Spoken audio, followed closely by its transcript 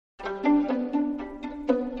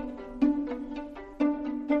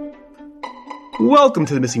Welcome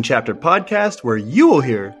to the Missing Chapter podcast, where you will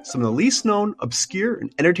hear some of the least known, obscure,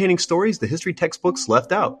 and entertaining stories the history textbooks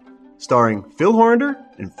left out, starring Phil Hollander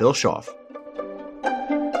and Phil Schaff.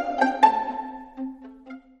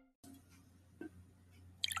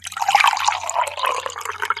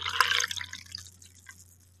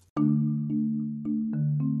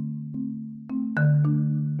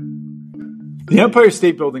 The Empire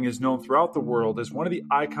State Building is known throughout the world as one of the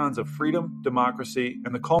icons of freedom, democracy,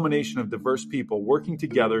 and the culmination of diverse people working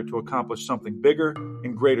together to accomplish something bigger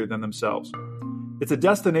and greater than themselves. It's a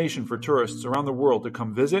destination for tourists around the world to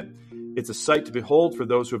come visit, it's a sight to behold for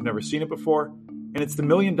those who have never seen it before, and it's the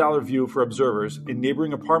million-dollar view for observers in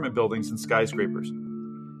neighboring apartment buildings and skyscrapers.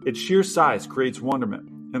 Its sheer size creates wonderment,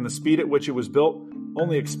 and the speed at which it was built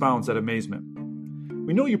only expounds that amazement.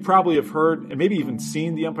 We know you probably have heard and maybe even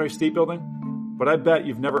seen the Empire State Building, but I bet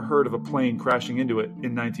you've never heard of a plane crashing into it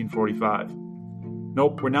in 1945.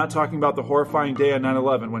 Nope, we're not talking about the horrifying day on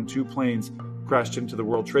 9/11 when two planes crashed into the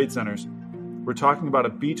World Trade Centers. We're talking about a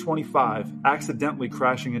B-25 accidentally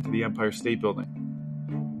crashing into the Empire State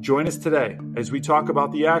Building. Join us today as we talk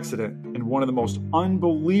about the accident and one of the most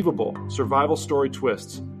unbelievable survival story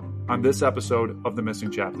twists on this episode of The Missing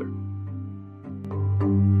Chapter.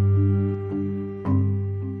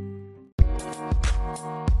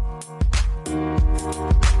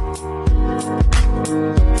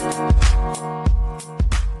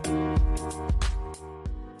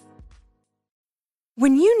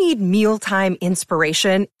 When you need mealtime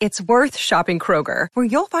inspiration, it's worth shopping Kroger, where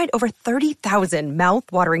you'll find over 30,000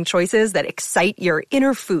 mouth-watering choices that excite your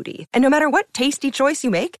inner foodie. And no matter what tasty choice you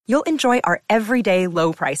make, you'll enjoy our everyday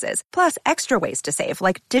low prices, plus extra ways to save,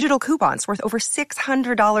 like digital coupons worth over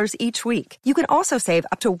 $600 each week. You can also save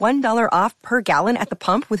up to $1 off per gallon at the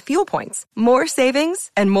pump with fuel points. More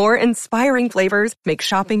savings and more inspiring flavors make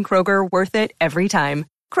shopping Kroger worth it every time.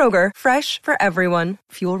 Kroger, fresh for everyone.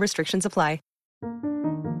 Fuel restrictions apply.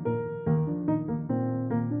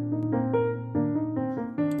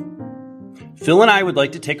 Phil and I would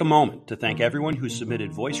like to take a moment to thank everyone who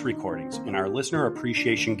submitted voice recordings in our Listener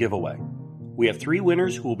Appreciation Giveaway. We have 3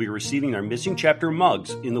 winners who will be receiving their Missing Chapter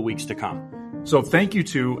mugs in the weeks to come. So thank you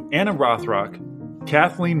to Anna Rothrock,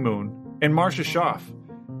 Kathleen Moon, and Marcia Schaff.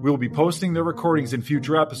 We will be posting their recordings in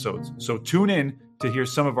future episodes, so tune in to hear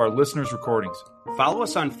some of our listeners' recordings. Follow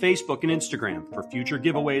us on Facebook and Instagram for future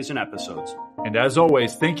giveaways and episodes. And as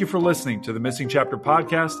always, thank you for listening to the Missing Chapter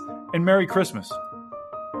podcast, and Merry Christmas.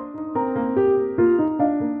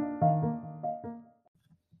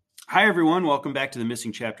 Hi, everyone. Welcome back to the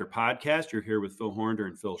Missing Chapter podcast. You're here with Phil Hollander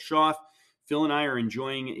and Phil Schaff. Phil and I are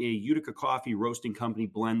enjoying a Utica Coffee Roasting Company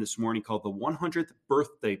blend this morning called the 100th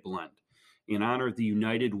Birthday Blend in honor of the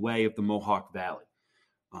United Way of the Mohawk Valley.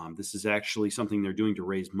 This is actually something they're doing to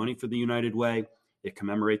raise money for the United Way. It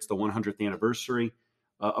commemorates the 100th anniversary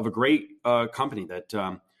of a great company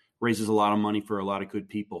that raises a lot of money for a lot of good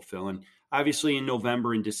people, Phil. And obviously in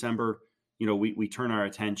November and December, we turn our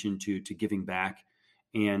attention to giving back.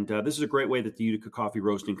 And this is a great way that the Utica Coffee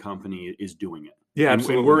Roasting Company is doing it. Yeah,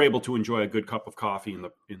 absolutely. And we're able to enjoy a good cup of coffee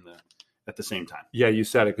at the same time. Yeah, you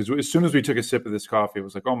said it, because as soon as we took a sip of this coffee, it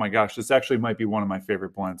was like, oh my gosh, this actually might be one of my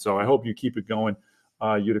favorite blends. So I hope you keep it going,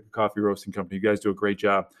 Utica Coffee Roasting Company. You guys do a great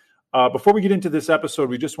job. Before we get into this episode,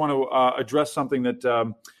 we just want to address something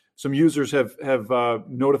that some users have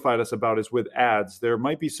notified us about, is with ads. There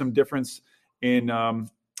might be some difference in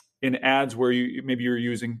ads where you're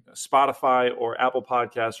using Spotify or Apple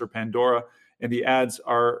Podcasts or Pandora, and the ads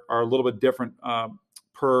are a little bit different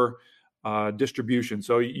per distribution.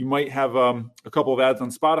 So you might have a couple of ads on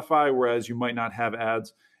Spotify, whereas you might not have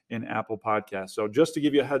ads in Apple Podcasts. So just to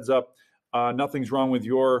give you a heads up, nothing's wrong with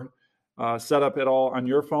your setup at all on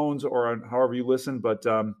your phones or on however you listen, but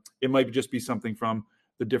it might just be something from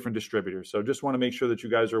the different distributors. So just want to make sure that you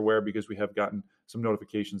guys are aware, because we have gotten some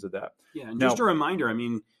notifications of that. Yeah, and just a reminder,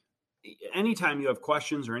 anytime you have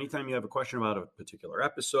questions or anytime you have a question about a particular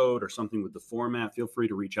episode or something with the format, feel free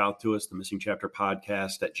to reach out to us, the Missing Chapter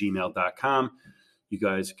Podcast at gmail.com. You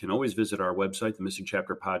guys can always visit our website,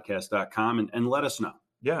 themissingchapterpodcast.com, and let us know.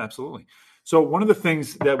 Yeah, absolutely. So one of the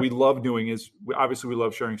things that we love doing is, we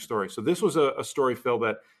love sharing stories. So this was a story, Phil,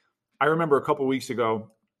 that I remember a couple of weeks ago.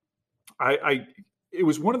 It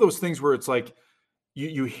was one of those things where it's like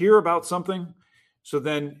you hear about something, so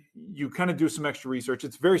then you kind of do some extra research.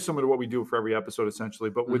 It's very similar to what we do for every episode, essentially.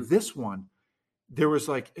 But with this one, there was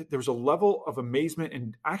a level of amazement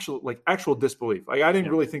and actual disbelief. Like, I didn't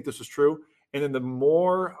really think this was true. And then the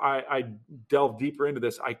more I delved deeper into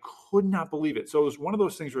this, I could not believe it. So it was one of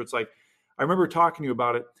those things where it's like, I remember talking to you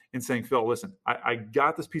about it and saying, Phil, listen, I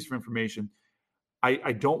got this piece of information.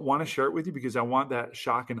 I don't want to share it with you because I want that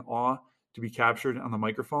shock and awe to be captured on the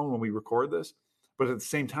microphone when we record this. But at the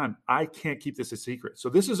same time, I can't keep this a secret. So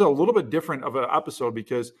this is a little bit different of an episode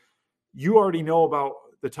because you already know about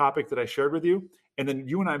the topic that I shared with you. And then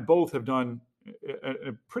you and I both have done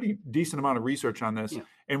a pretty decent amount of research on this. Yeah.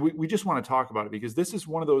 And we just want to talk about it because this is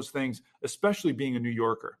one of those things, especially being a New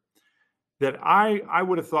Yorker, that I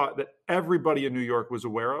would have thought that everybody in New York was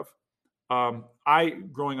aware of. I,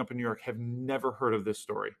 growing up in New York, have never heard of this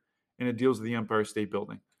story. And it deals with the Empire State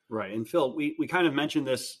Building. Right. And Phil, we kind of mentioned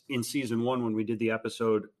this in season 1 when we did the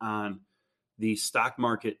episode on the stock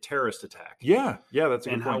market terrorist attack. Yeah, that's a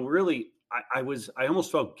good point. And how really I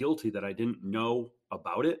almost felt guilty that I didn't know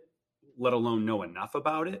about it, let alone know enough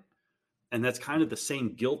about it. And that's kind of the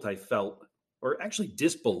same guilt I felt, or actually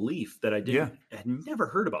disbelief that I had never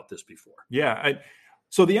heard about this before. Yeah.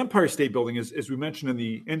 So the Empire State Building is, as we mentioned in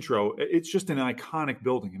the intro, it's just an iconic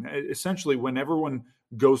building. And essentially, when everyone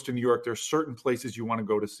goes to New York, there are certain places you want to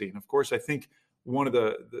go to see. And of course, I think one of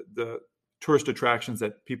the tourist attractions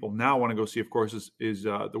that people now want to go see, of course, is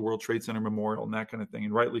the World Trade Center Memorial and that kind of thing,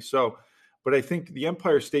 and rightly so. But I think the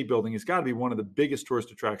Empire State Building has got to be one of the biggest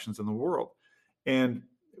tourist attractions in the world. And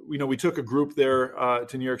we took a group there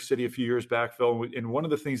to New York City a few years back, Phil, and one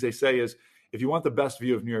of the things they say is, if you want the best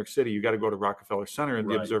view of New York City, you got to go to Rockefeller Center and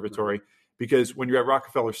the observatory, because when you're at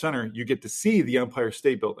Rockefeller Center, you get to see the Empire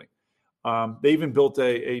State Building. They even built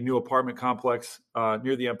a new apartment complex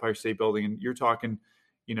near the Empire State Building, and you're talking,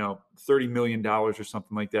 $30 million or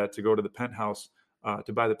something like that to go to the penthouse,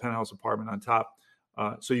 to buy the penthouse apartment on top.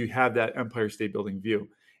 So you have that Empire State Building view.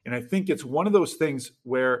 And I think it's one of those things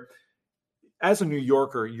where, as a New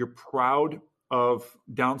Yorker, you're proud of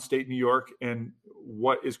downstate New York and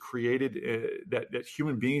what is created, that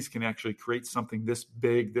human beings can actually create something this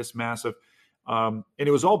big, this massive. And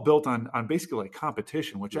it was all built on basically like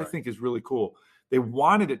competition, which I think is really cool. They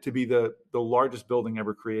wanted it to be the largest building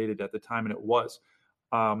ever created at the time, and it was.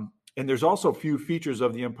 And there's also a few features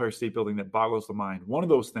of the Empire State Building that boggles the mind. One of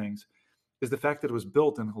those things is the fact that it was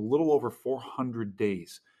built in a little over 400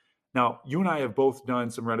 days. Now, you and I have both done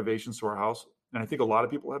some renovations to our house, and I think a lot of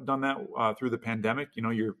people have done that through the pandemic.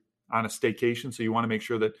 You're on a staycation, so you want to make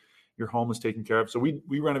sure that your home is taken care of. So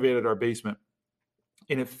we renovated our basement,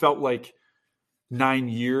 and it felt like 9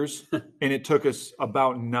 years, and it took us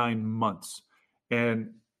about 9 months.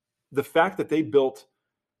 And the fact that they built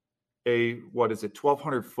a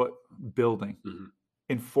 1,200 foot building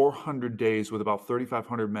in 400 days with about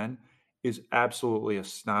 3,500 men is absolutely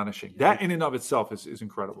astonishing. That in and of itself is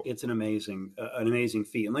incredible. It's an amazing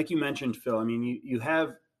feat. And like you mentioned, Phil, I mean, you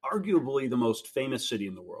have arguably the most famous city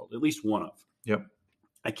in the world, at least one of. Yep.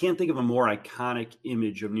 I can't think of a more iconic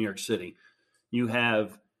image of New York City. You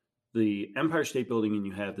have the Empire State Building and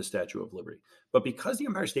you have the Statue of Liberty. But because the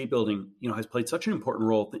Empire State Building, has played such an important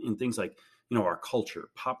role in things like, our culture,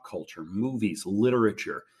 pop culture, movies,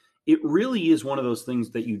 literature, it really is one of those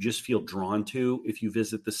things that you just feel drawn to if you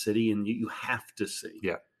visit the city, and you have to see.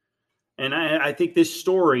 Yeah. And I think this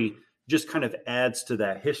story just kind of adds to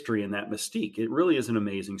that history and that mystique. It really is an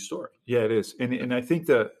amazing story. Yeah, it is. And I think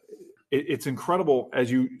it's incredible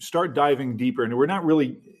as you start diving deeper. And we're not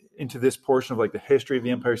really into this portion of like the history of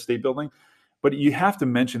the Empire State Building, but you have to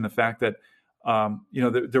mention the fact that,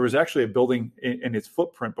 there was actually a building in its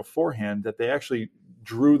footprint beforehand that they actually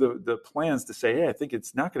drew the plans to say, hey, I think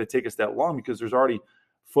it's not going to take us that long because there's already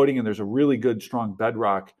footing and there's a really good, strong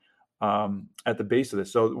bedrock at the base of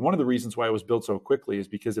this. So one of the reasons why it was built so quickly is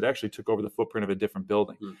because it actually took over the footprint of a different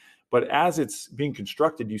building. But as it's being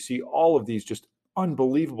constructed, you see all of these just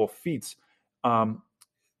unbelievable feats that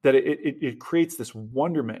it creates this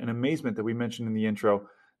wonderment and amazement that we mentioned in the intro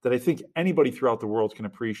that I think anybody throughout the world can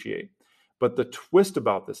appreciate. But the twist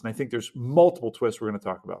about this, and I think there's multiple twists we're going to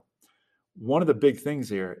talk about. One of the big things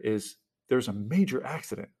here is there's a major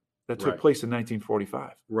accident that took place in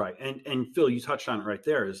 1945. Right. And Phil, you touched on it right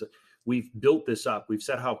there, is that we've built this up. We've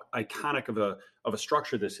said how iconic of a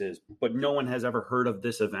structure this is, but no one has ever heard of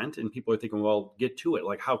this event. And people are thinking, well, get to it.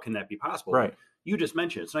 Like, how can that be possible? Right. You just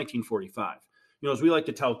mentioned it's 1945. As we like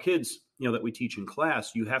to tell kids, that we teach in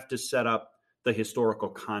class, you have to set up the historical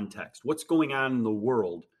context. What's going on in the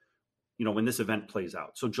world, when this event plays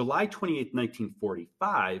out. So July 28th,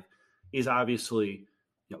 1945 is obviously,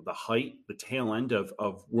 the height, the tail end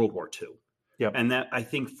of World War II. Yep. And that, I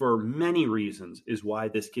think, for many reasons, is why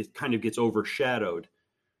this kind of gets overshadowed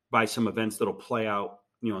by some events that'll play out,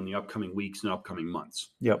 in the upcoming weeks and upcoming months.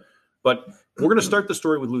 Yep. But we're going to start the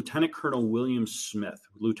story with Lieutenant Colonel William Smith.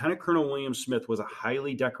 Lieutenant Colonel William Smith was a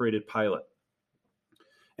highly decorated pilot.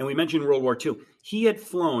 And we mentioned World War II. He had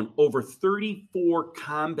flown over 34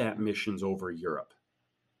 combat missions over Europe.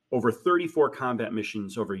 over 34 combat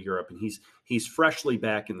missions over Europe, and he's freshly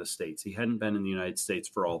back in the States. He hadn't been in the United States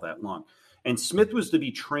for all that long. And Smith was to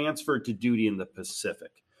be transferred to duty in the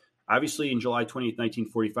Pacific. Obviously, in July 20th,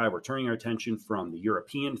 1945, we're turning our attention from the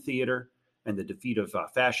European theater and the defeat of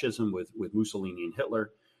fascism with Mussolini and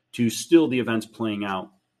Hitler to still the events playing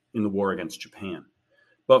out in the war against Japan.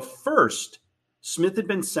 But first, Smith had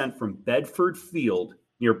been sent from Bedford Field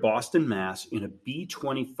near Boston, Mass. In a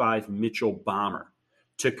B-25 Mitchell bomber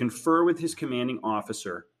to confer with his commanding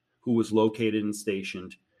officer, who was located and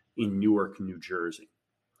stationed in Newark, New Jersey.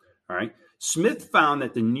 All right. Smith found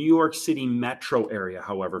that the New York City metro area,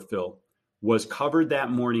 however, Phil, was covered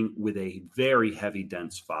that morning with a very heavy,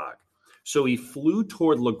 dense fog. So he flew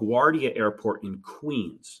toward LaGuardia Airport in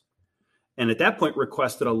Queens, and at that point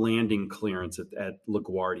requested a landing clearance at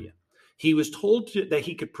LaGuardia. He was told that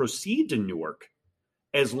he could proceed to Newark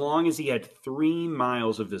as long as he had 3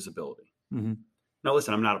 miles of visibility. Mm-hmm. Now,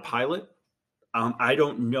 listen, I'm not a pilot. I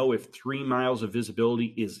don't know if 3 miles of visibility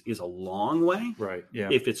is a long way. Right. Yeah.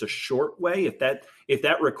 If it's a short way, if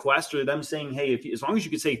that request or them saying, hey, as long as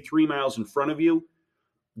you could say 3 miles in front of you,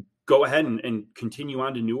 go ahead and continue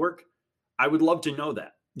on to Newark. I would love to know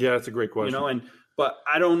that. Yeah, that's a great question. But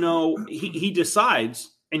I don't know. He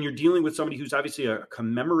decides, and you're dealing with somebody who's obviously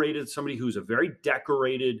somebody who's a very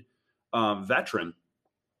decorated veteran,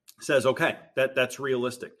 says, okay, that's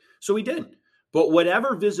realistic. So he did. But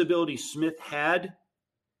whatever visibility Smith had,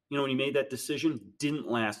 when he made that decision, didn't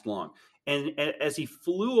last long. And as he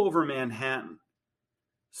flew over Manhattan,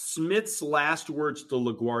 Smith's last words to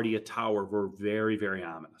LaGuardia Tower were very, very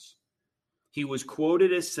ominous. He was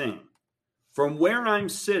quoted as saying, "From where I'm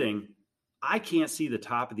sitting, I can't see the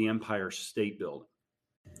top of the Empire State Building."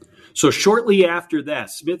 So shortly after that,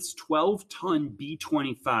 Smith's 12-ton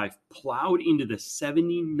B-25 plowed into the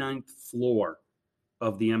 79th floor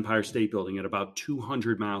of the Empire State Building at about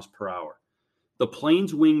 200 miles per hour. The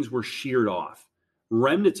plane's wings were sheared off,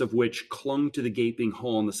 remnants of which clung to the gaping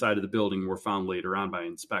hole in the side of the building were found later on by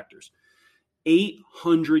inspectors.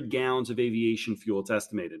 800 gallons of aviation fuel, it's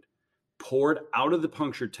estimated, poured out of the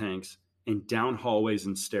punctured tanks and down hallways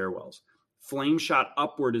and stairwells. Flames shot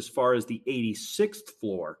upward as far as the 86th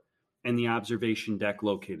floor and the observation deck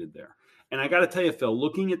located there. And I got to tell you, Phil,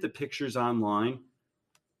 looking at the pictures online,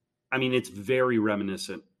 it's very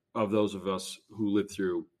reminiscent of those of us who lived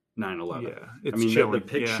through 9/11. Yeah, it's chilling. The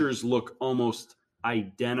pictures look almost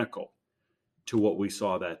identical to what we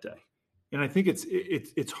saw that day. And I think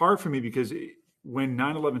it's hard for me because when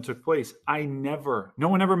 9/11 took place, no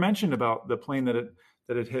one ever mentioned about the plane that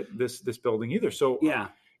had hit this building either. So yeah.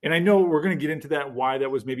 And I know we're going to get into that, why that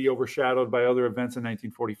was maybe overshadowed by other events in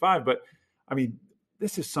 1945. But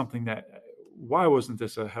this is something why wasn't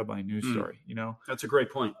this a headline news story? That's a great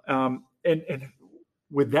point. And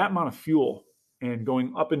with that amount of fuel and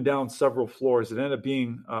going up and down several floors, it ended up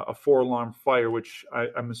being a 4-alarm fire, which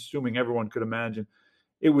I'm assuming everyone could imagine.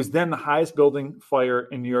 It was then the highest building fire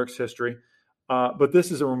in New York's history. But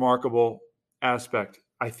this is a remarkable aspect.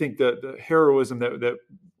 I think the heroism that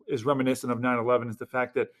is reminiscent of 9/11 is the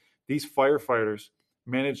fact that these firefighters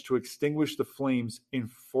managed to extinguish the flames in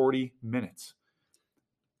 40 minutes.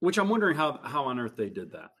 Which I'm wondering how on earth they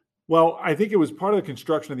did that. Well, I think it was part of the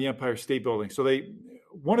construction of the Empire State Building. So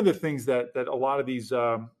one of the things that a lot of these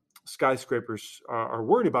skyscrapers are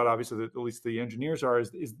worried about, obviously, that at least the engineers are,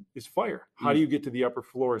 is fire. How do you get to the upper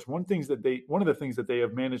floors? One of the things that they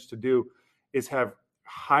have managed to do is have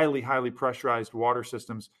highly, highly pressurized water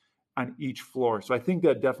systems on each floor. So I think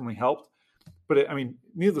that definitely helped. But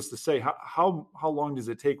needless to say, how long does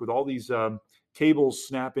it take with all these cables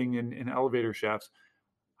snapping in elevator shafts?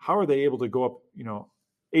 How are they able to go up,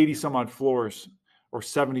 80 some odd floors or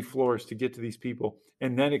 70 floors to get to these people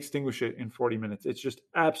and then extinguish it in 40 minutes? It's just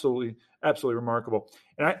absolutely, absolutely remarkable.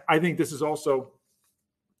 And I think this is also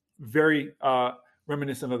very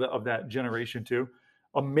reminiscent of that generation too.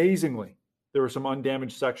 Amazingly, there were some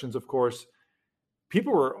undamaged sections, of course.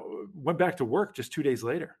 People went back to work just 2 days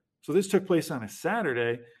later. So this took place on a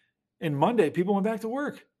Saturday, and Monday people went back to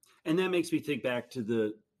work. And that makes me think back to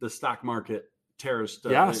the stock market terrorist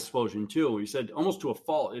explosion too. You said almost to a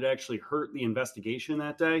fault, it actually hurt the investigation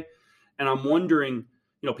that day. And I'm wondering,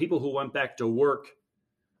 people who went back to work,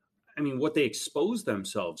 what they exposed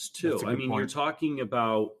themselves to. You're talking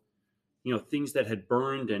about, things that had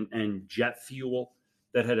burned and jet fuel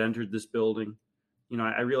that had entered this building.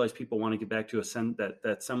 I realize people want to get back to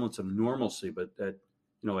that semblance of normalcy, but at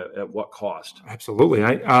what cost? Absolutely.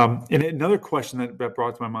 And another question that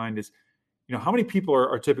brought to my mind is, how many people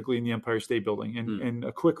are typically in the Empire State Building? And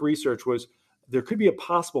a quick research was there could be a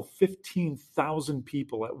possible 15,000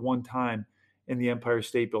 people at one time in the Empire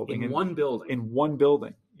State Building. In one building. In one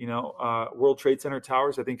building. World Trade Center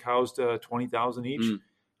towers, I think, housed 20,000 each.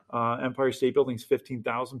 Empire State Building's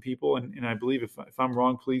 15,000 people. And I believe if I'm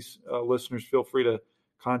wrong, please, listeners, feel free to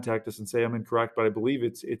contact us and say I'm incorrect, but I believe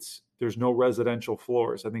there's no residential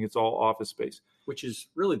floors. I think it's all office space. Which is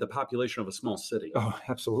really the population of a small city. Oh,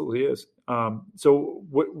 absolutely is. So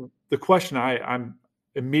what the question I'm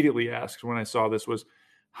immediately asked when I saw this was,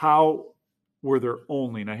 how were there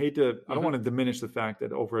only, and I don't want to diminish the fact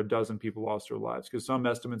that over a dozen people lost their lives, because some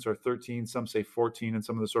estimates are 13, some say 14 in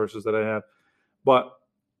some of the sources that I have. But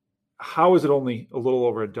how is it only a little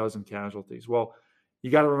over a dozen casualties? Well,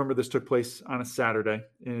 you got to remember this took place on a Saturday,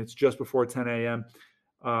 and it's just before 10 a.m.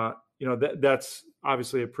 That's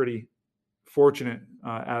obviously a pretty fortunate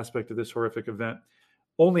aspect of this horrific event.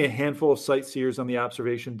 Only a handful of sightseers on the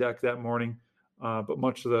observation deck that morning, but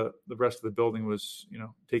much of the rest of the building was,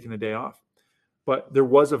 taking the day off. But there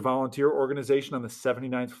was a volunteer organization on the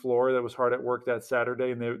 79th floor that was hard at work that Saturday,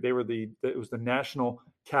 and it was the National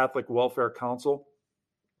Catholic Welfare Council.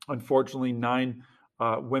 Unfortunately, 9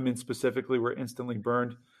 women specifically were instantly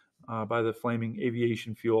burned by the flaming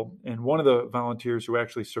aviation fuel. And one of the volunteers who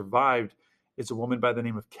actually survived is a woman by the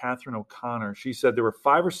name of Catherine O'Connor. She said, there were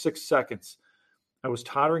 5 or 6 seconds. I was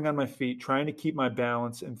tottering on my feet, trying to keep my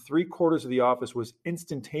balance, and 3/4 of the office was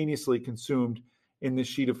instantaneously consumed in this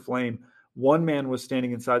sheet of flame. One man was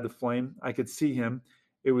standing inside the flame. I could see him.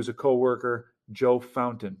 It was a coworker, Joe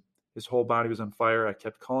Fountain. His whole body was on fire. I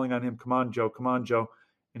kept calling on him, come on, Joe,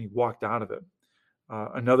 and he walked out of it.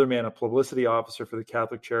 Another man, a publicity officer for the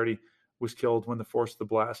Catholic charity, was killed when the force of the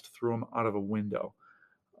blast threw him out of a window.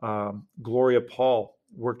 Gloria Paul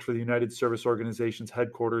worked for the United Service Organization's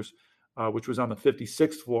headquarters, which was on the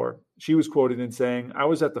 56th floor. She was quoted in saying, I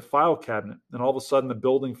was at the file cabinet, and all of a sudden the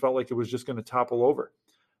building felt like it was just going to topple over.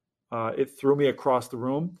 It threw me across the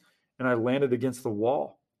room, and I landed against the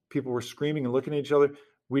wall. People were screaming and looking at each other.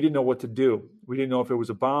 We didn't know what to do. We didn't know if it was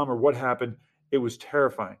a bomb or what happened. It was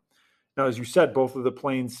terrifying. Now, as you said, both of the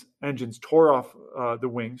plane's engines tore off the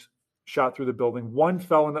wings, shot through the building. One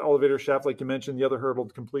fell in the elevator shaft, like you mentioned. The other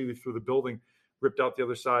hurtled completely through the building, ripped out the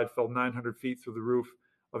other side, fell 900 feet through the roof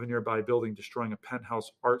of a nearby building, destroying a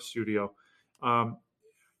penthouse art studio. I'm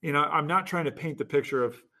not trying to paint the picture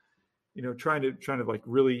of, trying to like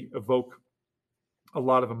really evoke a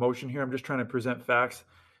lot of emotion here. I'm just trying to present facts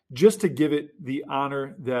just to give it the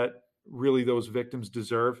honor that really those victims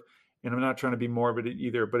deserve. And I'm not trying to be morbid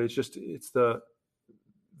either, but it's the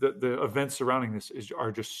events surrounding this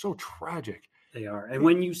are just so tragic. They are. And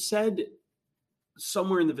when you said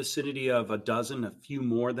somewhere in the vicinity of a few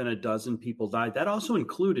more than a dozen people died, that also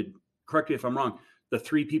included, correct me if I'm wrong, the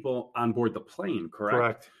 3 people on board the plane, correct?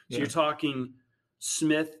 Correct. So You're talking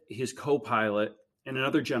Smith, his co-pilot, and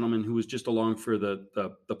another gentleman who was just along for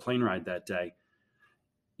the plane ride that day.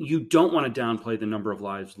 You don't want to downplay the number of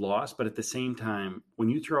lives lost, but at the same time, when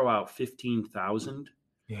you throw out 15,000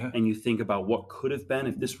 and you think about what could have been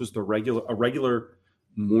if this was a regular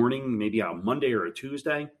morning, maybe a Monday or a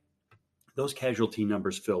Tuesday, those casualty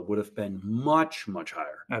numbers, Phil, would have been much, much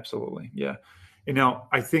higher. Absolutely. Yeah. And now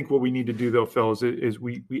I think what we need to do though, Phil, is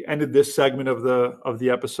we ended this segment of the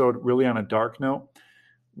episode really on a dark note.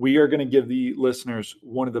 We are going to give the listeners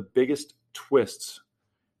one of the biggest twists,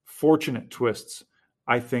 fortunate twists,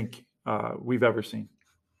 I think we've ever seen.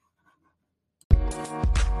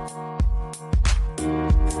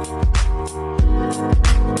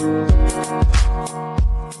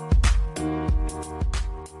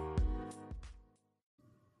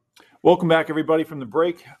 Welcome back, everybody, from the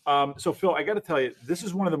break. So, Phil, I got to tell you, this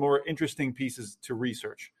is one of the more interesting pieces to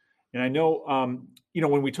research. And I know,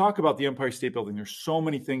 when we talk about the Empire State Building, there's so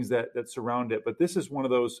many things that surround it. But this is one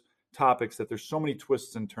of those topics that there's so many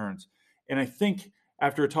twists and turns. And I think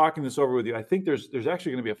after talking this over with you, I think there's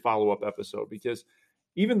actually going to be a follow-up episode, because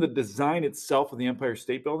even the design itself of the Empire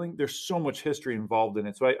State Building, there's so much history involved in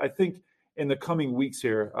it. So I think in the coming weeks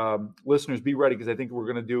here, listeners, be ready, because I think we're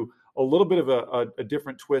going to do a little bit of a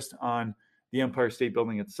different twist on the Empire State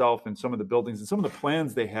Building itself and some of the buildings and some of the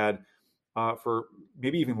plans they had for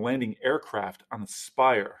maybe even landing aircraft on the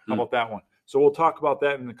spire. How about that one? So we'll talk about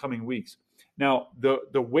that in the coming weeks. Now,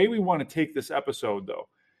 the way we want to take this episode, though,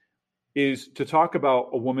 is to talk about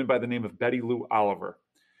a woman by the name of Betty Lou Oliver.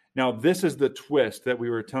 Now, this is the twist that we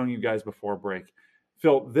were telling you guys before break.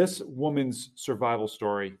 Phil, this woman's survival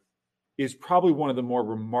story is probably one of the more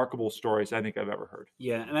remarkable stories I think I've ever heard.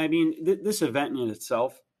 Yeah, and I mean, this event in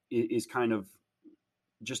itself is kind of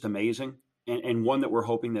just amazing, and one that we're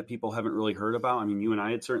hoping that people haven't really heard about. I mean, you and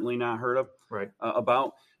I had certainly not heard of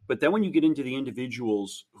about. But then when you get into the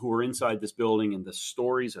individuals who are inside this building and the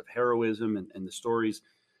stories of heroism and the stories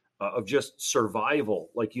of just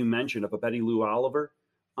survival, like you mentioned, of a Betty Lou Oliver,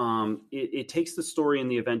 it takes the story and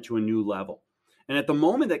the event to a new level. And at the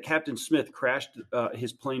moment that Captain Smith crashed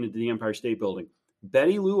his plane into the Empire State Building,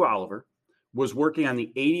 Betty Lou Oliver was working on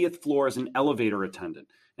the 80th floor as an elevator attendant.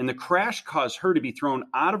 And the crash caused her to be thrown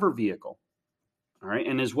out of her vehicle. All right.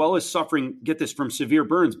 And as well as suffering, get this, from severe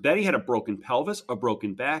burns, Betty had a broken pelvis, a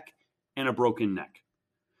broken back, and a broken neck.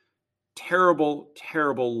 Terrible,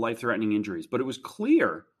 terrible, life-threatening injuries. But it was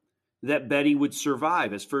clear that Betty would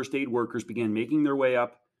survive as first aid workers began making their way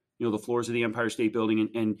up, the floors of the Empire State Building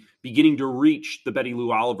and beginning to reach the Betty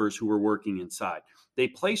Lou Olivers who were working inside. They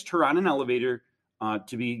placed her on an elevator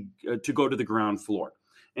to go to the ground floor.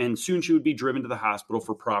 And soon she would be driven to the hospital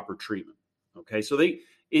for proper treatment. Okay, so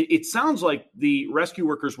it sounds like the rescue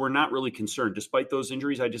workers were not really concerned, despite those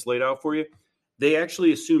injuries I just laid out for you. They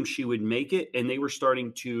actually assumed she would make it, and they were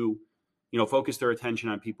starting to, focus their attention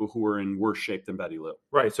on people who were in worse shape than Betty Lou.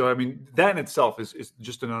 Right. So, I mean, that in itself is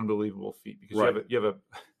just an unbelievable feat, because right. you have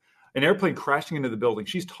an airplane crashing into the building.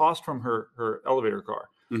 She's tossed from her elevator car,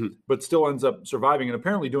 but still ends up surviving and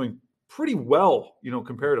apparently doing pretty well,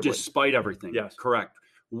 comparatively. Despite everything. Yes. Correct.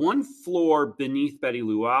 One floor beneath Betty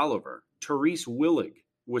Lou Oliver, Therese Willig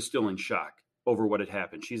was still in shock over what had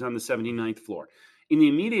happened. She's on the 79th floor. In the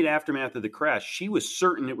immediate aftermath of the crash, she was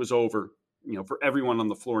certain it was over, for everyone on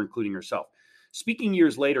the floor, including herself. Speaking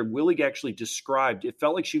years later, Willig actually described, it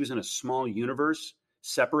felt like she was in a small universe,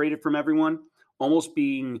 separated from everyone, almost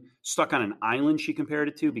being stuck on an island, she compared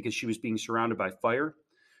it to, because she was being surrounded by fire.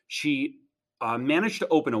 She managed to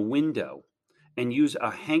open a window and use a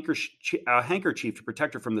handkerchief to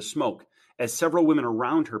protect her from the smoke, as several women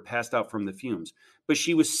around her passed out from the fumes. But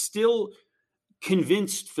she was still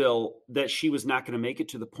convinced, Phil, that she was not going to make it,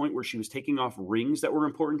 to the point where she was taking off rings that were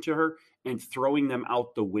important to her and throwing them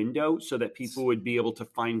out the window so that people would be able to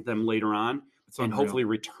find them later on and hopefully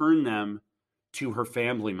return them to her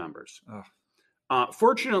family members.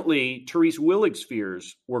 Fortunately, Therese Willig's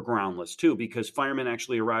fears were groundless too, because firemen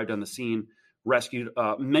actually arrived on the scene, rescued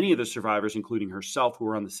many of the survivors, including herself, who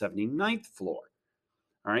were on the 79th floor.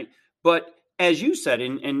 All right. But as you said,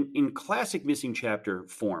 in classic missing chapter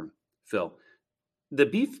form, Phil, the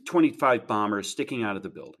B-25 bomber is sticking out of the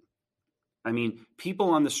building. I mean,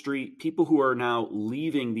 people on the street, people who are now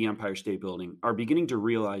leaving the Empire State Building, are beginning to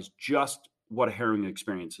realize just what a harrowing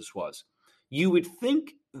experience this was. You would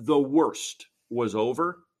think the worst was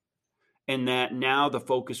over, and that now the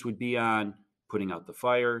focus would be on putting out the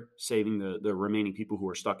fire, saving the remaining people who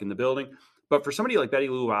are stuck in the building. But for somebody like Betty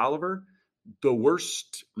Lou Oliver, the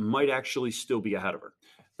worst might actually still be ahead of her.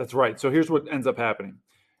 That's right. So here's what ends up happening.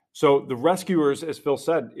 So the rescuers, as Phil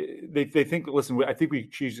said, they think, listen, I think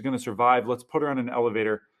she's going to survive. Let's put her on an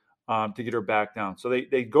elevator to get her back down. So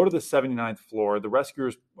they go to the 79th floor. The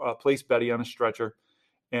rescuers place Betty on a stretcher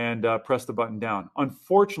and press the button down.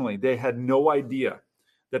 Unfortunately, they had no idea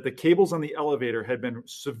that the cables on the elevator had been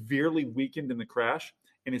severely weakened in the crash.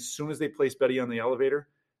 And as soon as they placed Betty on the elevator,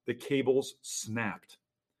 the cables snapped.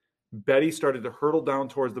 Betty started to hurtle down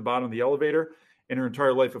towards the bottom of the elevator, and her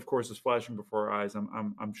entire life, of course, is flashing before her eyes,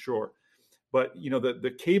 I'm sure. But,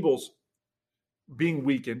 the cables being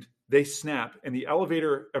weakened, they snap, and the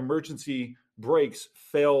elevator emergency brakes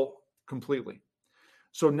fail completely.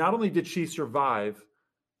 So not only did she survive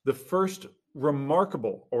the first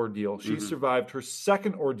remarkable ordeal, she survived her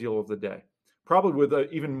second ordeal of the day, probably with an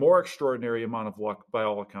even more extraordinary amount of luck by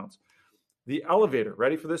all accounts. The elevator,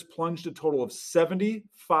 ready for this, plunged a total of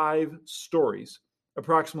 75 stories,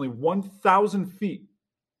 approximately 1,000 feet,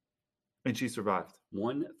 and she survived.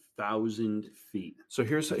 1,000 feet. So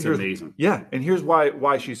here's amazing. Yeah, and here's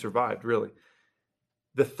why she survived, really.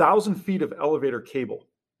 The 1,000 feet of elevator cable,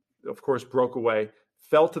 of course, broke away,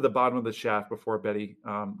 fell to the bottom of the shaft before Betty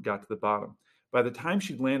got to the bottom. By the time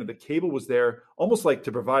she landed, the cable was there almost like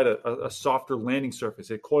to provide a softer landing surface.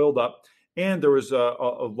 It coiled up, and there was a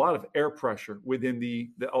lot of air pressure within the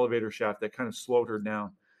elevator shaft that kind of slowed her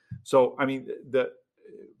down. So, I mean,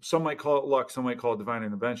 some might call it luck, some might call it divine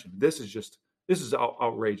intervention. This is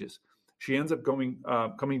outrageous. She ends up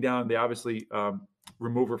coming down. They obviously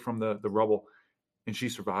remove her from the rubble, and she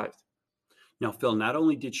survived. Now, Phil, not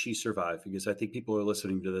only did she survive, because I think people are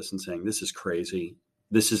listening to this and saying, this is crazy.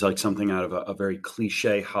 This is like something out of a very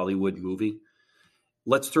cliche Hollywood movie.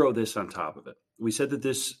 Let's throw this on top of it. We said that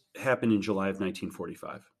this happened in July of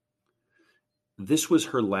 1945. This was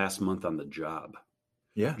her last month on the job.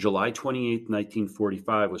 Yeah. July 28th,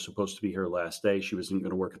 1945 was supposed to be her last day. She wasn't going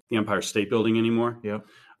to work at the Empire State Building anymore. Yeah.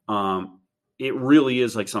 It really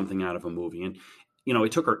is like something out of a movie. And,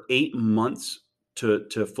 it took her 8 months to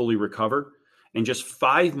fully recover. And just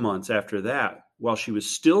 5 months after that, while she was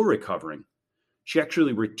still recovering, she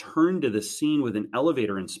actually returned to the scene with an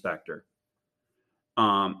elevator inspector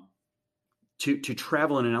to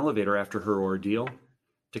travel in an elevator after her ordeal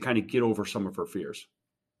to kind of get over some of her fears.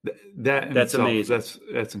 That's amazing.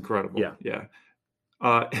 That's incredible. Yeah.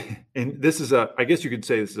 Yeah. And this is I guess you could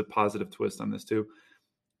say this is a positive twist on this too.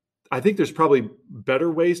 I think there's probably better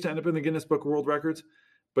ways to end up in the Guinness Book of World Records,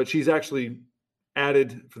 but she's actually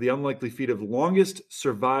added for the unlikely feat of longest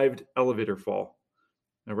survived elevator fall,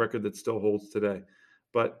 a record that still holds today.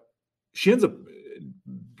 But she ends up,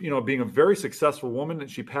 being a very successful woman. And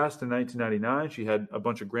she passed in 1999. She had a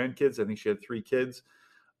bunch of grandkids. I think she had 3 kids.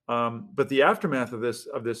 But the aftermath of this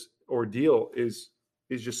ordeal is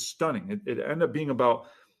just stunning. It ended up being about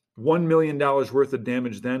 $1 million worth of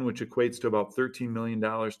damage then, which equates to about $13 million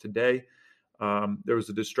today. There was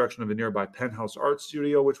the destruction of a nearby penthouse art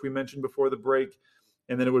studio, which we mentioned before the break.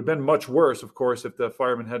 And then it would have been much worse, of course, if the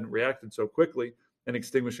firemen hadn't reacted so quickly and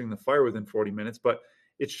extinguishing the fire within 40 minutes. But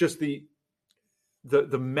it's just the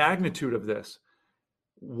magnitude of this.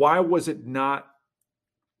 Why was it not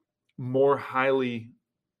more highly,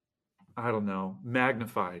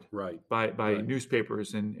 magnified by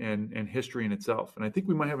newspapers and history in itself? And I think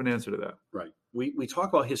we might have an answer to that. Right. We talk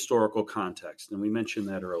about historical context, and we mentioned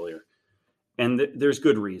that earlier. And there's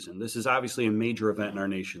good reason. This is obviously a major event in our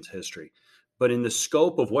nation's history. But in the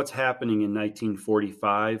scope of what's happening in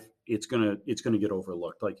 1945, it's gonna get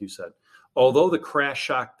overlooked, like you said. Although the crash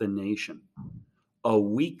shocked the nation, a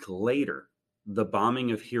week later, the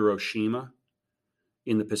bombing of Hiroshima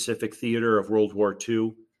in the Pacific theater of World War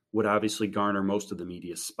II would obviously garner most of the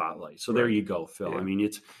media spotlight. So there you go, Phil. Yeah. I mean,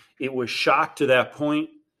 it was shock to that point,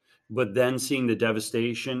 but then seeing the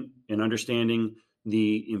devastation and understanding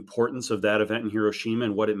the importance of that event in Hiroshima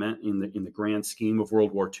and what it meant in the grand scheme of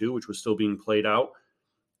World War II, which was still being played out,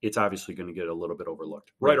 it's obviously going to get a little bit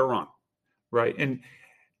overlooked, right or wrong. Right. And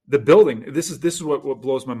the building, this is what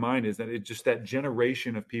blows my mind, is that it's just that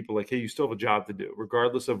generation of people like, hey, you still have a job to do.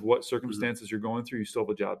 Regardless of what circumstances you're going through, you still have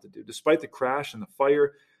a job to do. Despite the crash and the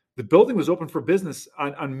fire, the building was open for business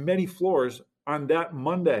on many floors on that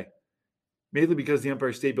Monday, mainly because the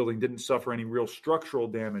Empire State Building didn't suffer any real structural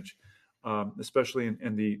damage, especially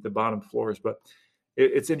in the bottom floors. But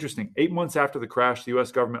it's interesting. 8 months after the crash, the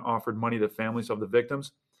U.S. government offered money to families of the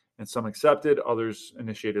victims, and some accepted. Others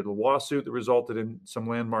initiated a lawsuit that resulted in some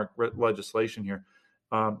landmark legislation here.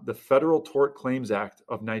 The Federal Tort Claims Act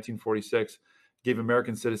of 1946 gave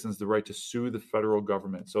American citizens the right to sue the federal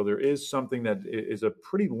government. So there is something that is a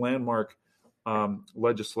pretty landmark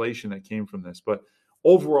legislation that came from this. But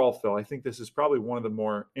overall, Phil, I think this is probably one of the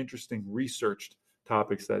more interesting researched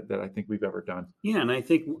topics that I think we've ever done. Yeah, and I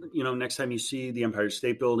think, next time you see the Empire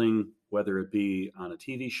State Building, whether it be on a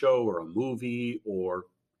TV show or a movie or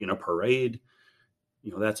in a parade,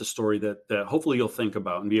 that's a story that hopefully you'll think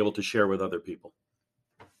about and be able to share with other people.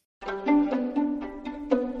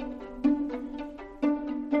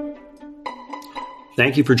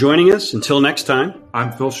 Thank you for joining us. Until next time,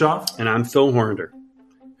 I'm Phil Schaff. And I'm Phil Horrender.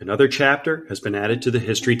 Another chapter has been added to the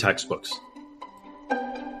history textbooks.